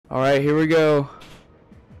Alright, here we go.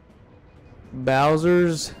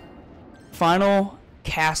 Bowser's final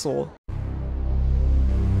castle.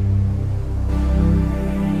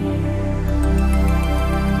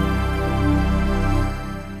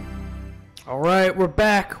 Alright, we're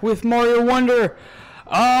back with Mario Wonder.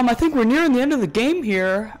 I think we're nearing the end of the game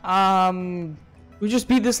here. We just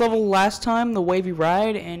beat this level last time, the wavy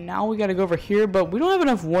ride, and now we gotta go over here, but we don't have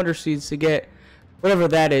enough Wonder Seeds to get whatever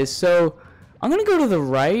that is. So I'm gonna go to the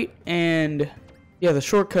right, and yeah, the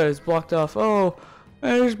shortcut is blocked off. Oh,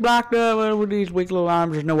 it's blocked up with these weak little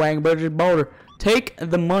arms. There's no way I can budge this boulder. Take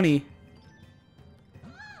the money.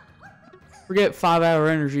 Forget 5-hour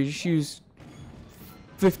energy. Just use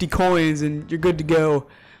 50 coins and you're good to go.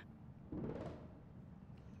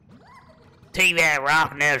 Take that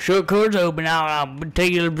rock now. Shortcut's open. I'll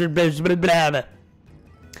take you. Take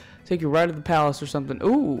you right to the palace or something.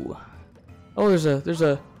 Ooh. Oh, there's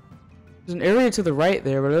an area to the right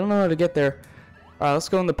there, but I don't know how to get there. Alright, let's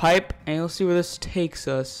go in the pipe and let's see where this takes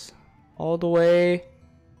us. All the way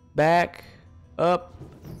back up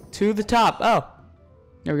to the top. Oh,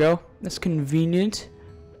 there we go. That's convenient.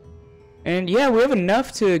 And yeah, we have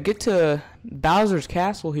enough to get to Bowser's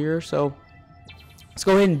castle here, so let's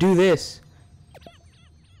go ahead and do this.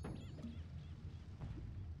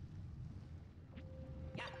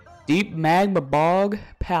 Deep Magma Bog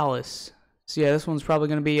Palace. So yeah, this one's probably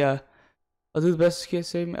gonna be I'll do the best to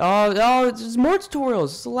save me. Oh, there's more tutorials.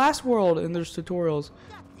 It's the last world, and there's tutorials.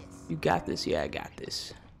 You got this. Yeah, I got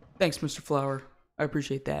this. Thanks, Mr. Flower. I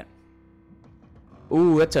appreciate that.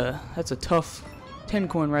 Ooh, that's a tough 10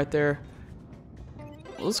 coin right there.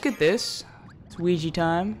 Well, let's get this. It's Ouija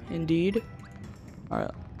time, indeed. All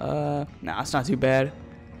right. Nah, it's not too bad.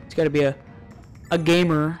 It's got to be a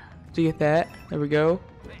gamer to get that. There we go.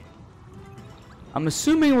 I'm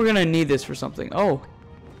assuming we're gonna need this for something. Oh.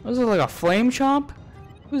 Was it like a flame chomp?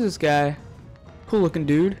 Who's this guy? Cool looking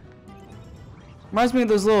dude. Reminds me of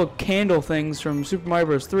those little candle things from Super Mario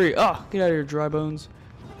Bros. 3. Oh, get out of here, dry bones.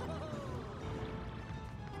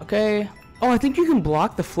 Okay. Oh, I think you can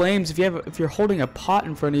block the flames if you're holding a pot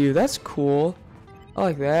in front of you. That's cool. I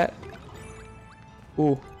like that.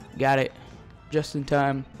 Ooh, got it. Just in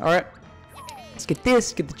time. Alright. Let's get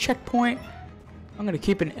this, get the checkpoint. I'm gonna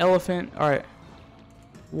keep an elephant. Alright.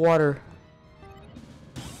 Water.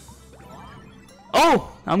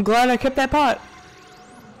 Oh, I'm glad I kept that pot.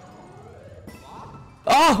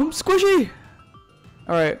 Oh, I'm squishy.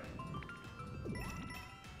 All right.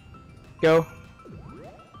 Go.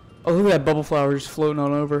 Oh, look at that bubble flower just floating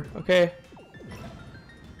on over. Okay.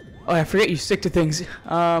 Oh, I forget you stick to things.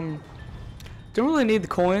 Don't really need the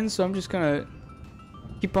coins, so I'm just gonna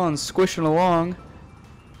keep on squishing along.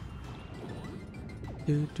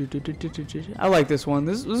 I like this one.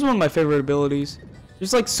 This is one of my favorite abilities.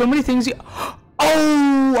 There's like so many things.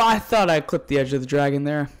 Oh, I thought I clipped the edge of the dragon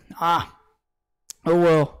there. Ah. Oh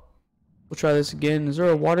well. We'll try this again. Is there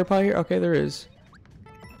a water pot here? Okay, there is.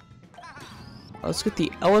 Let's get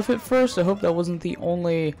the elephant first. I hope that wasn't the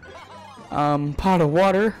only pot of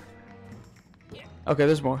water. Okay,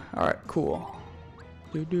 there's more. Alright, cool.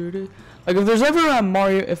 Like if there's ever a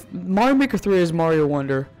Mario, if Mario Maker 3 is Mario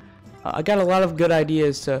Wonder, I got a lot of good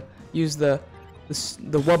ideas to use the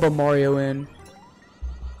Wubba Mario in.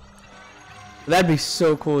 That'd be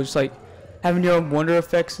so cool, just like having your own wonder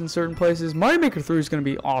effects in certain places. Mario Maker 3 is going to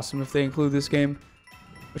be awesome if they include this game,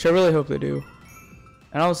 which I really hope they do.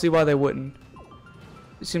 And I don't see why they wouldn't.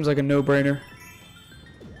 It seems like a no-brainer.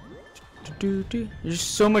 There's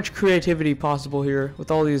just so much creativity possible here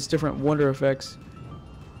with all these different wonder effects.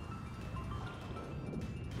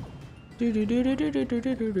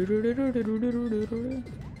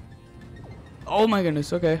 Oh my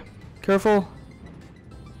goodness, okay. Careful.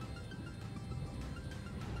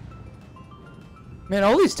 Man,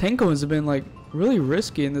 all these 10 coins have been like really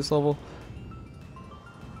risky in this level.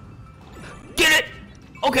 Get it!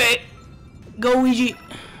 Okay. Go, Ouija.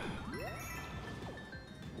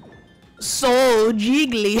 So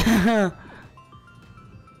jiggly.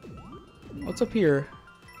 What's up here?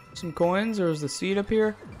 Some coins, or is the seed up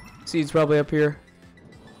here? Seed's probably up here.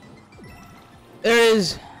 There it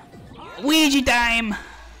is. Ouija time.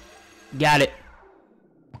 Got it.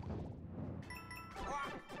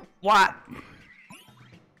 What?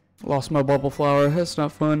 Lost my bubble flower. That's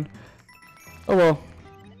not fun. Oh well.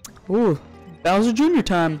 Ooh, Bowser Jr.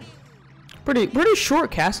 time. Pretty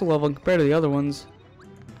short castle level compared to the other ones.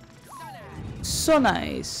 So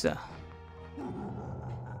nice. All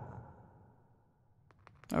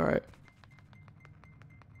right.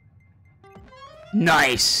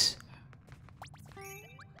 Nice.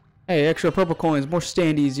 Hey, extra purple coins, more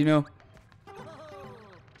standees, you know.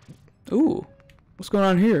 Ooh, What's going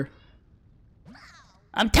on here?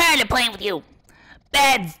 I'm tired of playing with you.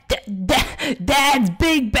 Dad's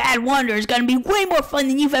big bad wonder is gonna be way more fun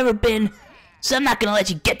than you've ever been. So I'm not gonna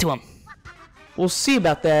let you get to him. We'll see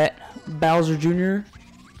about that, Bowser Jr.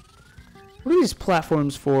 What are these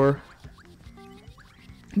platforms for?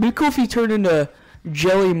 It'd be cool if he turned into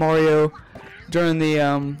Jelly Mario during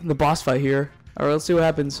the boss fight here. Alright, let's see what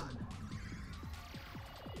happens.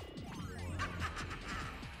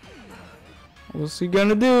 What's he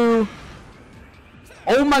gonna do?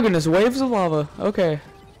 Oh my goodness, waves of lava. Okay.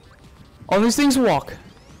 All these things walk.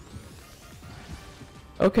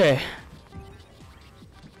 Okay.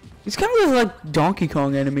 These kind of look like Donkey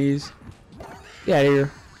Kong enemies. Get out of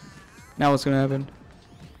here. Now what's gonna happen?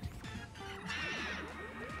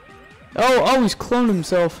 Oh, he's cloned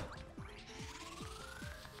himself.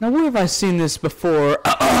 Now where have I seen this before?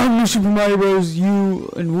 New Super Mario Bros. You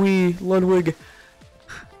and we, Ludwig.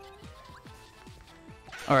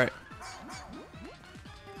 Alright.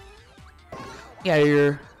 Get out of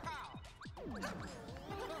here.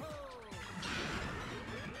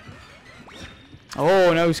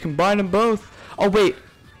 Oh, now he's combined them both. Oh, wait.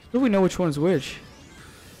 Do we know which one's which?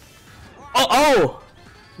 Oh!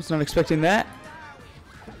 Was not expecting that.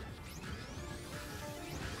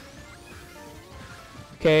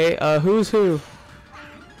 Okay, who's who?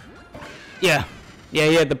 Yeah. Yeah,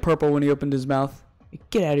 he had the purple when he opened his mouth.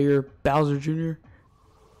 Get out of here, Bowser Jr.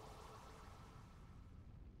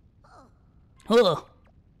 Ugh.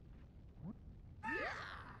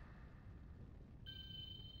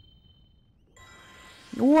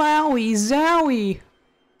 Wowie zowie!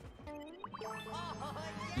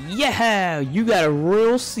 Yeah, you got a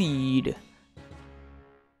real seed.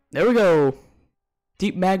 There we go.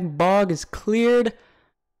 Deep magma bog is cleared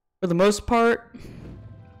for the most part.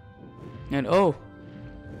 And oh.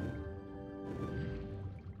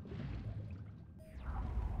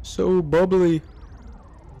 So bubbly.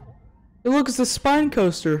 Hey, look, it's the spine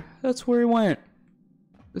coaster. That's where he went.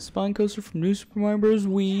 The spine coaster from New Super Mario Bros.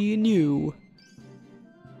 Wii and U.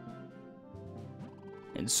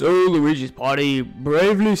 And so Luigi's party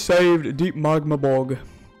bravely saved Deep Magma Bog.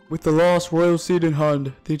 With the lost royal seed in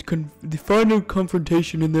hand, the final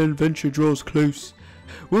confrontation in their adventure draws close.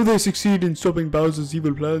 Will they succeed in stopping Bowser's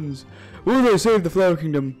evil plans? Will they save the Flower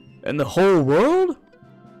Kingdom and the whole world?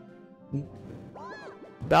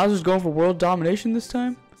 Bowser's going for world domination this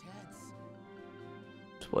time?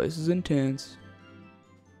 This place is intense.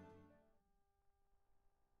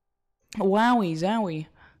 Wowie zowie.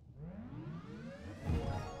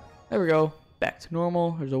 There we go. Back to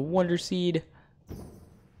normal. There's a Wonder Seed.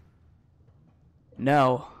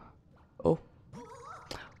 Now. Oh.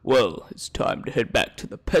 Well, it's time to head back to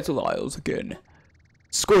the Petal Isles again.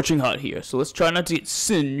 Scorching hot here, so let's try not to get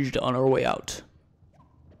singed on our way out.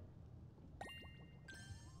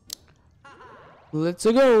 Let's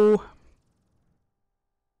go.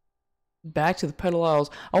 Back to the Petal Isles.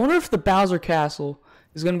 I wonder if the Bowser Castle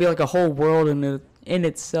is going to be like a whole world in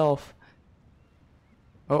itself.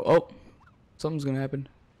 Oh, something's gonna happen.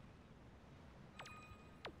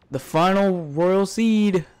 The final royal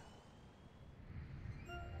seed.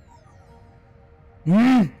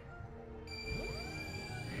 Now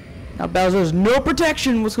Bowser has no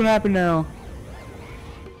protection. What's gonna happen now?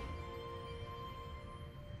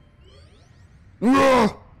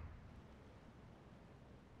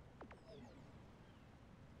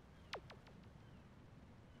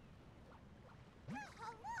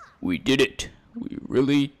 We did it. We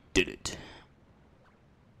really did it.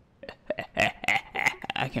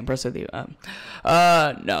 I can't press it.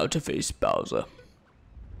 Now to face Bowser.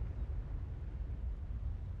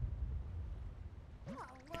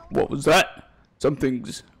 What was that?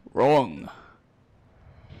 Something's wrong.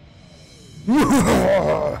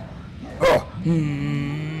 Oh,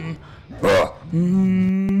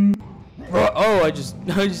 I just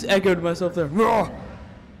echoed myself there.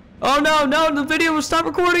 Oh no, the video will stop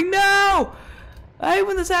recording. No! I hate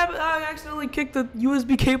when this happens. I accidentally kicked the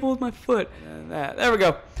USB cable with my foot. There we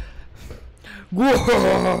go.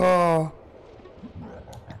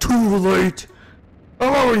 Too late.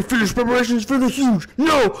 I've already finished preparations for the huge,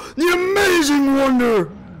 the amazing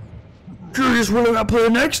wonder. Curious what I'm gonna play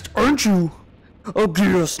next, aren't you? I'll give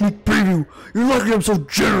you a sneak preview. You're lucky I'm so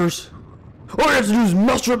generous. All you have to do is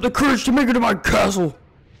muster up the courage to make it to my castle.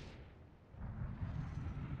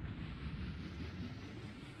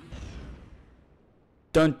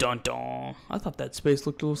 Dun dun dun. I thought that space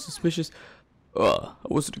looked a little suspicious. I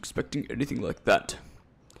wasn't expecting anything like that.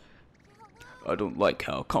 I don't like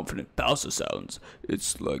how confident Bowser sounds.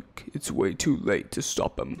 It's like it's way too late to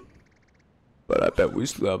stop him. But I bet we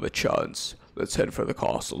still have a chance. Let's head for the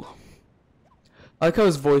castle. I like how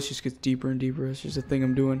his voice just gets deeper and deeper. It's just a thing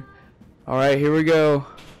I'm doing. Alright, here we go.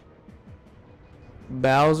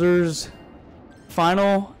 Bowser's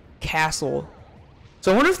final castle.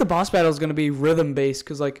 So I wonder if the boss battle is going to be rhythm based,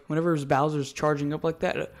 because like whenever Bowser's charging up like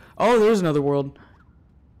that. Oh, there's another world.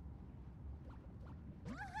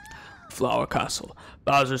 Flower Castle.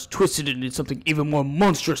 Bowser's twisted it into something even more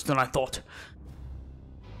monstrous than I thought.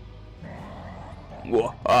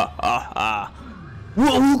 Whoa,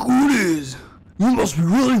 Well, look who it is. You must be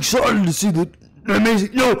really excited to see the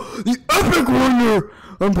amazing, no, the epic wonder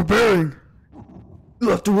I'm preparing.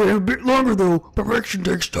 You'll have to wait a bit longer though. Preparation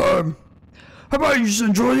takes time. How about you just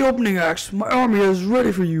enjoy the opening acts? My army is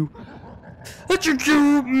ready for you. Let your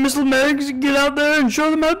cute Missile Megs get out there and show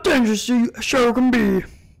them how dangerous your show can be.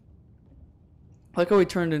 I like how he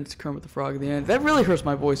turned into Kermit the Frog at the end. That really hurts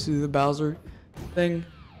my voice to do the Bowser thing.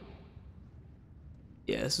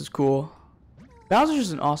 Yeah, this is cool. Bowser's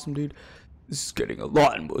just an awesome dude. This is getting a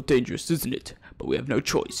lot more dangerous, isn't it? But we have no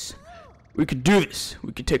choice. We can do this.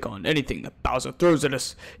 We can take on anything that Bowser throws at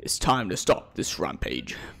us. It's time to stop this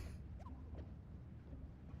rampage.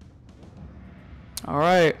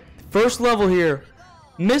 Alright. First level here.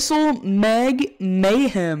 Missile Meg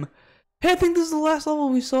Mayhem. Hey, I think this is the last level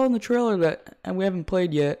we saw in the trailer that and we haven't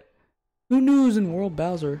played yet. Who knew it was in World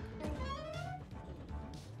Bowser?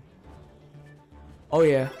 Oh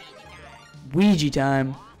yeah. Ouija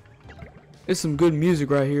time. There's some good music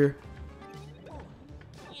right here.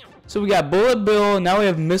 So we got Bullet Bill, and now we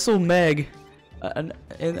have Missile Meg. And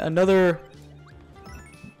another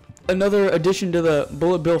addition to the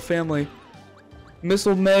Bullet Bill family.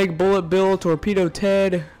 Missile Meg, Bullet Bill, Torpedo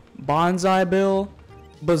Ted, Bonsai Bill,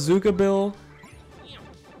 Bazooka Bill.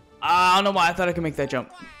 I don't know why I thought I could make that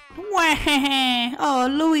jump. Oh,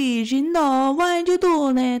 Luigi, no, why did you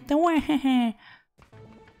do that?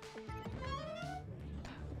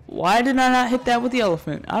 Why did I not hit that with the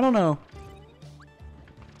elephant? I don't know.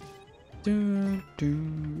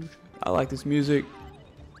 I like this music.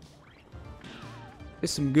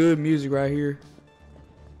 There's some good music right here.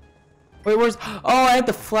 Wait, where's? Oh, I had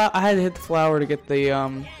to hit the flower to get the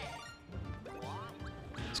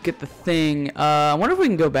Let's get the thing. I wonder if we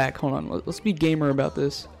can go back. Hold on. Let's be gamer about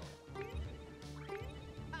this.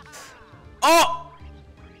 Oh!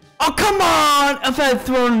 Oh, come on! If I had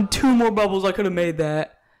thrown 2 more bubbles, I could have made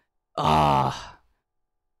that. Ah.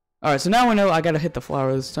 Alright, so now we know I gotta hit the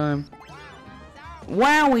flower this time.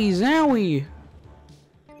 Wowie zowie!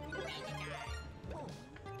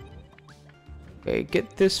 Okay,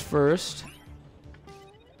 get this first.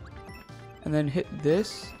 And then hit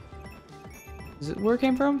this. Is it where it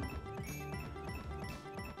came from?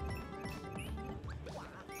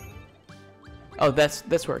 Oh,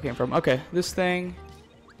 that's where it came from. Okay, this thing.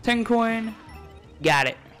 10 coin. Got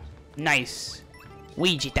it. Nice.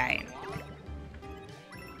 Ouija time.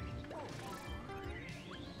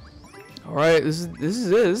 Alright, this is it. This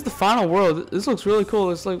is the final world. This looks really cool.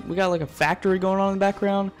 It's like we got like a factory going on in the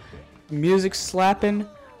background. Music slapping.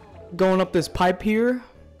 Going up this pipe here.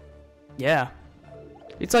 Yeah.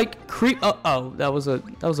 It's like oh, that was a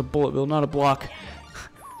bullet bill, not a block.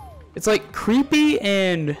 It's like creepy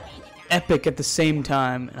and epic at the same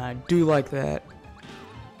time, and I do like that.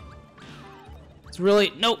 It's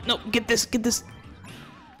really nope, get this.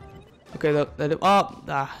 Okay,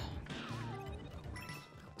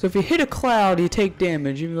 So if you hit a cloud, you take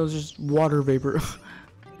damage, even though it's just water vapor.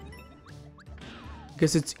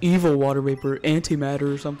 Guess it's evil water vapor,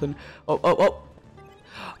 antimatter or something. Oh.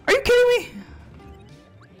 Are you kidding me?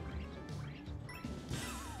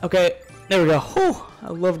 Okay, there we go. Whew, I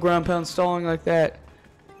love ground pound stalling like that.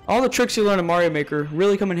 All the tricks you learn in Mario Maker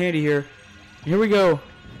really come in handy here. Here we go.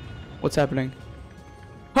 What's happening?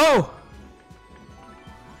 Oh!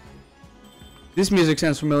 This music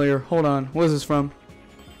sounds familiar. Hold on. What is this from?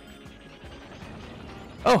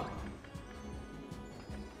 Oh!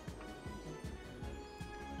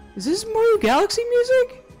 Is this Mario Galaxy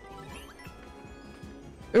music?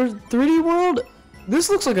 Or 3D World? This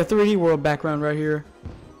looks like a 3D World background right here.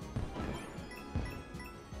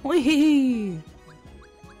 Wee!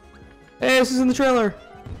 Hey, this is in the trailer.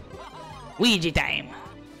 Ouija time.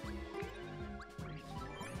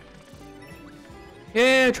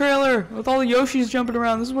 Yeah, trailer with all the Yoshis jumping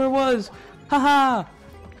around. This is where it was. Haha.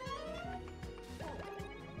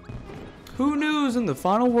 Who knew in the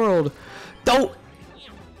final world? Don't.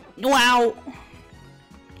 Wow.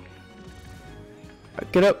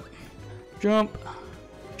 Get up. Jump.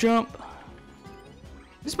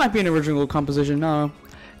 This might be an original composition. No.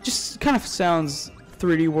 Just kind of sounds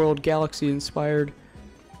 3D World Galaxy inspired.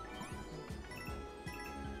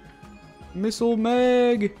 Missile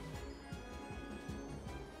Meg.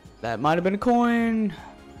 That might have been a coin.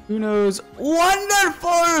 Who knows?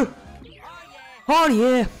 Wonderful! Oh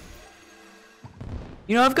yeah.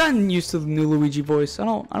 You know, I've gotten used to the new Luigi voice. I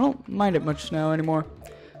don't mind it much now anymore.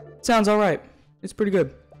 It sounds alright. It's pretty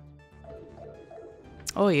good.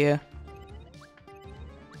 Oh yeah.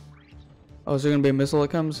 Oh, is there gonna be a missile that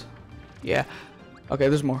comes? Yeah. Okay,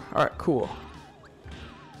 there's more. Alright, cool.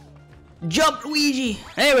 Jump, Luigi!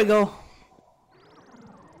 There we go.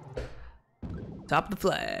 Top the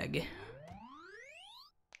flag.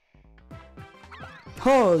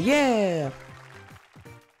 Oh yeah!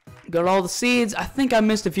 Got all the seeds. I think I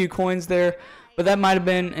missed a few coins there, but that might have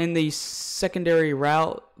been in the secondary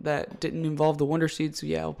route that didn't involve the wonder seeds. So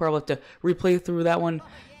yeah, I'll probably have to replay through that one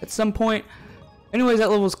at some point. Anyways, that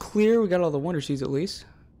level's clear. We got all the wonder seeds at least.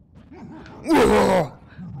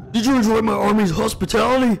 Did you enjoy my army's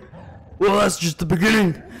hospitality? Well, that's just the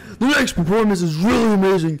beginning. The next performance is really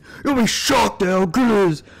amazing. You'll be shocked at how good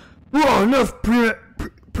it is. Whoa, enough preamble.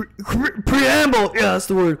 Yeah, that's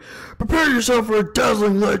the word. Prepare yourself for a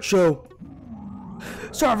dazzling light show.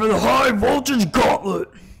 Start for the high voltage gauntlet.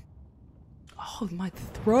 Oh, my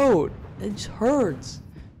throat. It just hurts.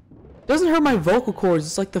 It doesn't hurt my vocal cords.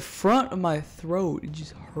 It's like the front of my throat. It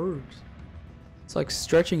just hurts. It's like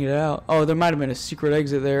stretching it out. Oh, there might have been a secret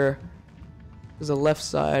exit there. There's a left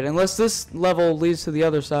side. Unless this level leads to the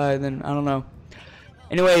other side, then I don't know.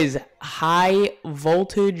 Anyways, high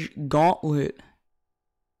voltage gauntlet.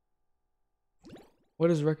 What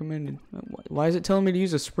is recommended? Why is it telling me to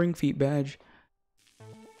use a spring feet badge?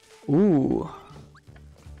 Ooh.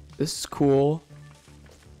 This is cool.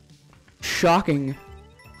 Shocking.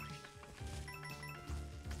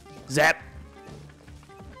 Zap.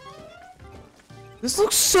 This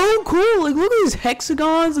looks so cool. Like, look at these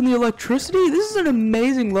hexagons and the electricity. This is an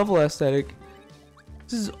amazing level aesthetic.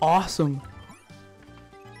 This is awesome.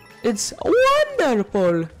 It's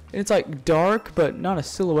wonderful. It's like dark, but not a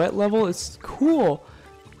silhouette level. It's cool.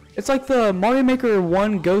 It's like the Mario Maker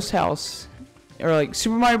 1 Ghost House, or like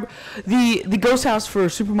Super Mario, the Ghost House for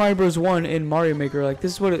Super Mario Bros. 1 in Mario Maker. Like,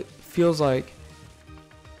 this is what it feels like,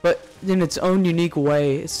 but in its own unique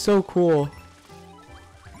way. It's so cool.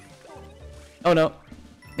 Oh no.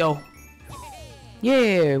 Go.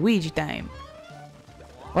 Yeah, Ouija time.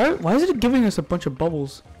 Why is it giving us a bunch of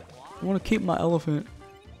bubbles? I want to keep my elephant.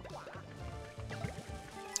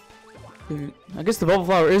 I guess the bubble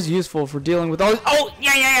flower is useful for dealing with all. Oh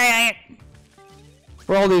yeah.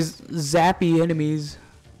 For all these zappy enemies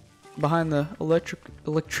behind the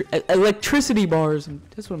electricity bars.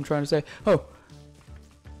 That's what I'm trying to say. Oh.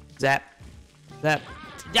 Zap. Zap.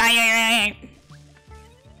 Yeah.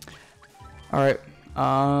 Alright.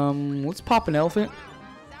 Let's pop an elephant.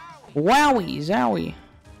 Wowie zowie.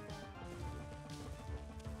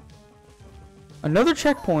 Another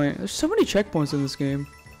checkpoint. There's so many checkpoints in this game.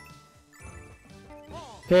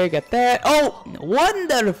 Okay, got that. Oh,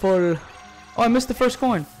 wonderful. Oh, I missed the first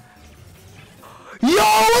coin. Yo,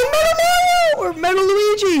 Metal Mario or Metal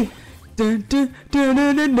Luigi. Dun, dun, dun,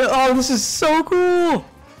 dun, dun, dun. Oh, this is so cool.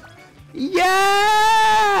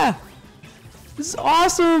 Yeah. This is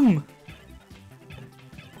awesome.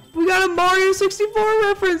 We got a Mario 64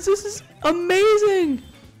 reference. This is amazing.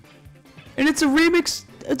 And it's a remix.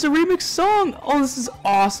 It's a remix song. Oh, this is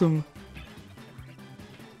awesome.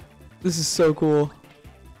 This is so cool.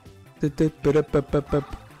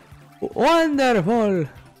 Wonderful.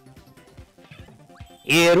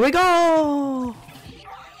 Here we go.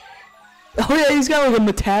 Oh yeah, he's got like a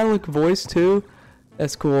metallic voice too.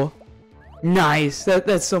 That's cool. Nice.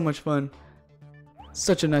 That's so much fun.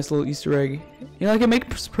 Such a nice little Easter egg. You know, like it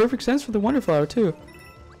makes perfect sense for the Wonder Flower too.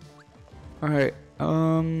 Alright,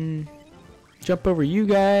 jump over you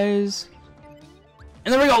guys.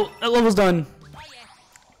 And there we go! That level's done.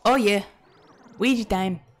 Oh yeah. Ouija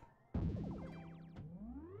time.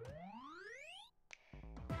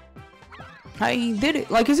 I did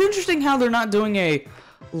it. Like, it's interesting how they're not doing a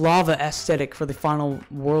lava aesthetic for the final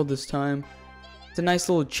world this time. It's a nice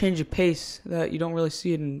little change of pace that you don't really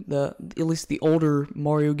see in the, at least the older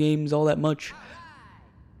Mario games all that much.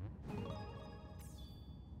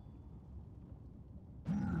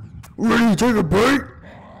 Ready to take a break?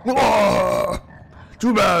 Ah,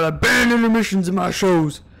 too bad I banned intermissions in my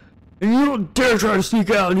shows. And you don't dare try to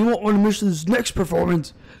sneak out and you won't want to miss this next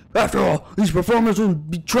performance. After all, these performers will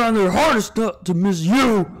be trying their hardest not to miss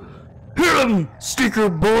you. Hit them, sticker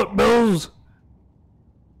bullet bills.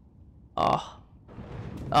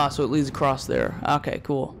 So it leads across there. Okay,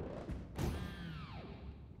 cool.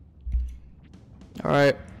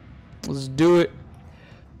 Alright. Let's do it.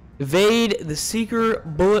 Evade the seeker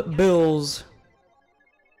bullet bills.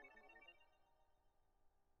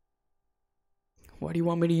 Wow, Why do you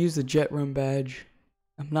want me to use the jet room badge?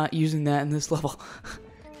 I'm not using that in this level.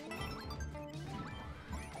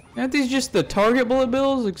 Aren't these just the target bullet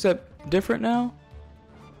bills, except different now?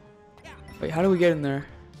 Wait, how do we get in there?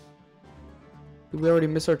 Did we already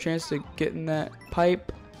miss our chance to get in that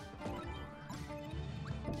pipe?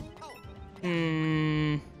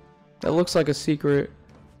 That looks like a secret.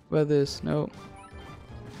 What about this? Nope.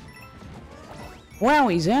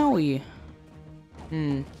 Wowie zowie!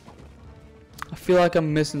 I feel like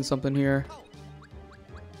I'm missing something here.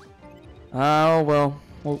 Oh, well.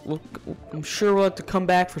 I'm sure we'll have to come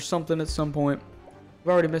back for something at some point.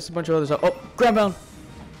 We've already missed a bunch of other stuff. Oh, ground pound!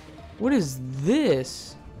 What is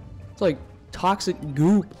this? It's like toxic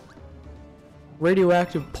goop.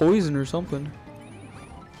 Radioactive poison or something.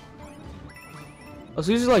 Oh,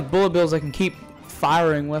 so these are like bullet bills I can keep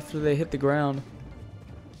firing after they hit the ground.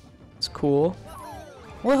 It's cool.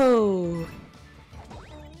 Whoa!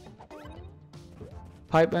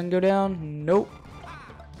 Pipe can go down? Nope.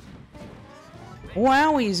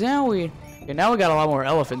 Wowie zowie! Okay, now we got a lot more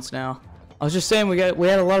elephants now. I was just saying we had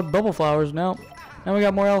a lot of bubble flowers now. Now we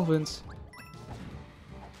got more elephants.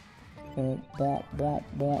 Oh,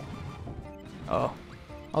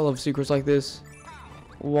 I love secrets like this.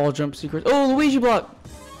 Wall jump secrets. Oh, Luigi block!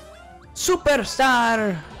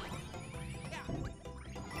 Superstar!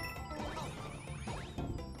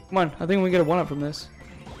 Come on, I think we get a 1-up from this.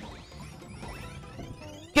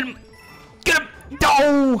 Get him! Get him!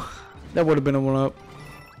 No! That would have been a 1-up.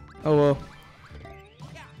 Oh well.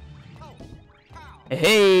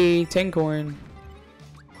 Hey, 10 coin.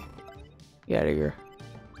 Get out of here.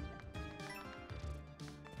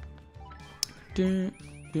 Dun,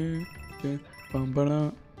 dun, dun, bum,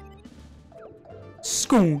 ba-da.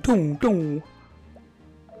 Skoom, dum, dum.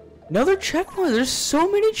 Another checkpoint. There's so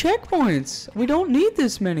many checkpoints. We don't need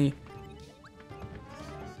this many.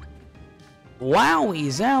 Wowie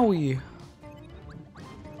zowie.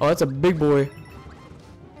 Oh, that's a big boy.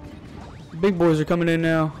 Big boys are coming in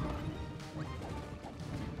now.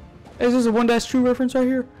 Is this a 1-2 reference right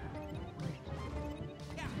here?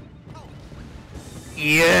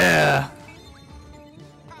 Yeah!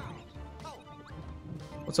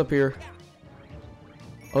 What's up here?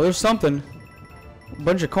 Oh, there's something. A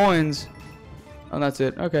bunch of coins. Oh, that's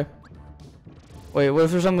it. Okay. Wait, what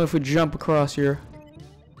if there's something if we jump across here?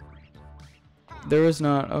 There is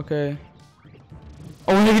not. Okay.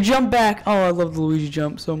 Oh, and I can jump back. Oh, I love the Luigi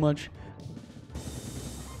jump so much.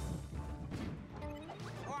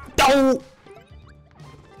 Oh!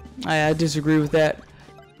 I disagree with that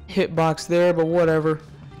hitbox there, but whatever.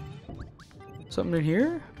 Something in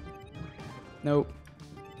here? Nope.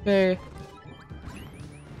 Okay.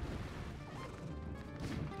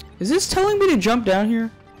 Is this telling me to jump down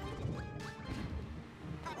here?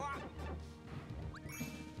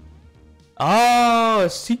 Oh, a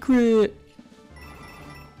secret.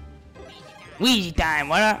 Luigi time.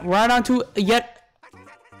 Right onto yet.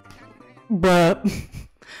 Bruh.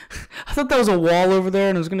 I thought that was a wall over there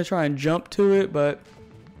and I was gonna try and jump to it, but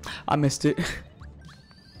I missed it.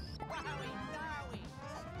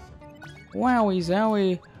 Wowie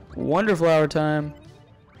zowie. Wonderflower time.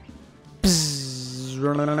 Bzz.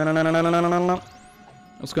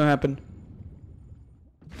 What's gonna happen?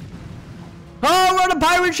 Oh, we're on a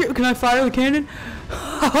pirate ship! Can I fire the cannon?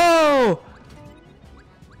 Oh!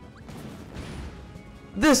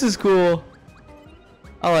 This is cool.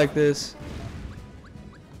 I like this.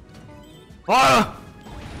 Ah!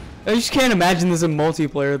 I just can't imagine this in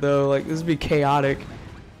multiplayer though. Like, this would be chaotic.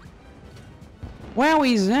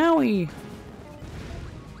 Wowie zowie!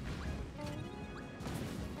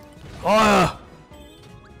 Ah!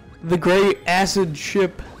 The great acid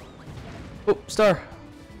ship. Oh, star.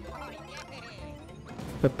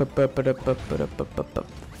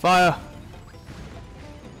 Fire!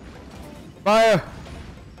 Fire!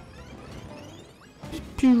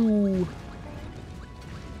 Pew!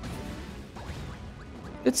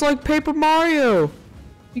 It's like Paper Mario!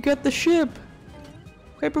 You got the ship!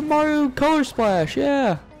 Paper Mario Color Splash,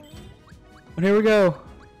 yeah! And here we go.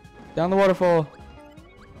 Down the waterfall.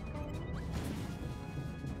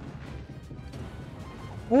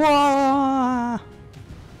 Whoa!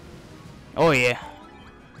 Oh yeah.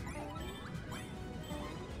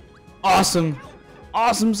 Awesome.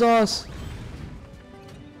 Awesome sauce.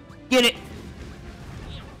 Get it.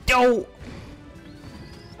 Yo!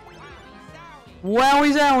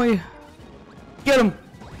 Wowie zowie! Get him!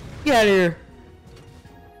 Get out of here!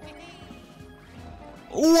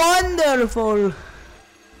 Wonderful!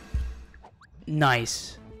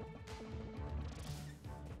 Nice.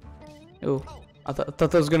 Oh, I thought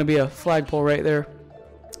there was gonna be a flagpole right there.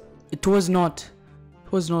 It was not.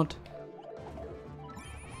 It was not.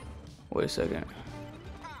 Wait a second.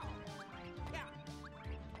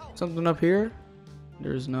 Something up here?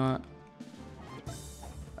 There's not.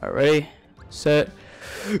 Alright, ready, set.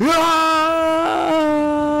 Ah!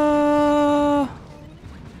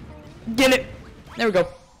 Get it! There we go.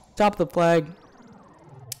 Top of the flag.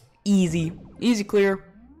 Easy. Easy clear.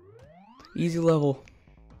 Easy level.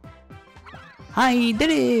 I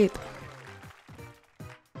did it!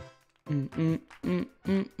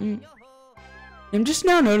 I'm just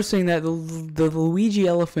now noticing that the Luigi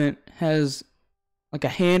elephant has like a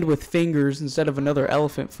hand with fingers instead of another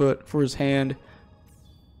elephant foot for his hand.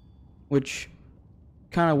 Which,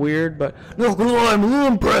 kind of weird, but Not gonna lie, I'm a little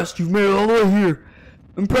impressed. You've made it all the way here.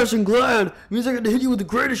 Impressed and glad. It means I got to hit you with the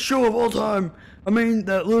greatest show of all time. I mean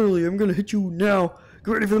that literally. I'm gonna hit you now.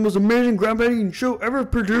 Get ready for the most amazing groundbreaking show ever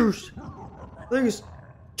produced. I think it's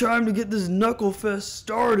time to get this knuckle fest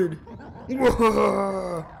started.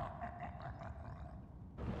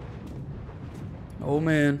 oh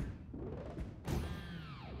man.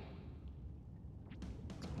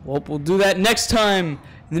 Well, we'll do that next time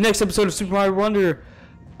in the next episode of Super Mario Wonder.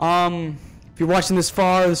 If you're watching this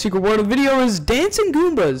far, the secret word of the video is dancing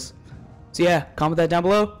Goombas. So yeah, comment that down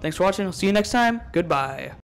below. Thanks for watching. I'll see you next time. Goodbye.